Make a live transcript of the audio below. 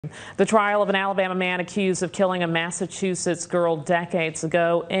The trial of an Alabama man accused of killing a Massachusetts girl decades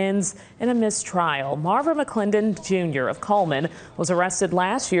ago ends in a mistrial. Marvin McClendon Jr. of Coleman was arrested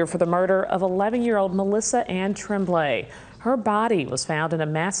last year for the murder of 11-year-old Melissa Ann Tremblay. Her body was found in a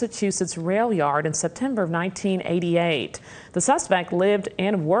Massachusetts rail yard in September of 1988. The suspect lived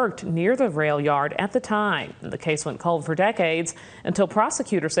and worked near the rail yard at the time. The case went cold for decades until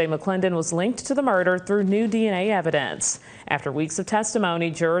prosecutors say McClendon was linked to the murder through new DNA evidence. After weeks of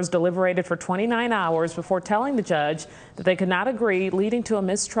testimony, jurors deliberated for 29 hours before telling the judge that they could not agree, leading to a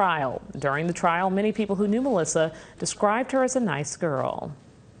mistrial. During the trial, many people who knew Melissa described her as a nice girl.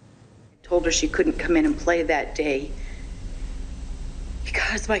 I told her she couldn't come in and play that day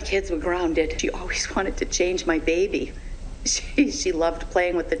because my kids were grounded. She always wanted to change my baby. She loved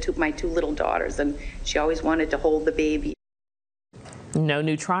playing with my two little daughters, and she always wanted to hold the baby. No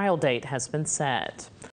new trial date has been set.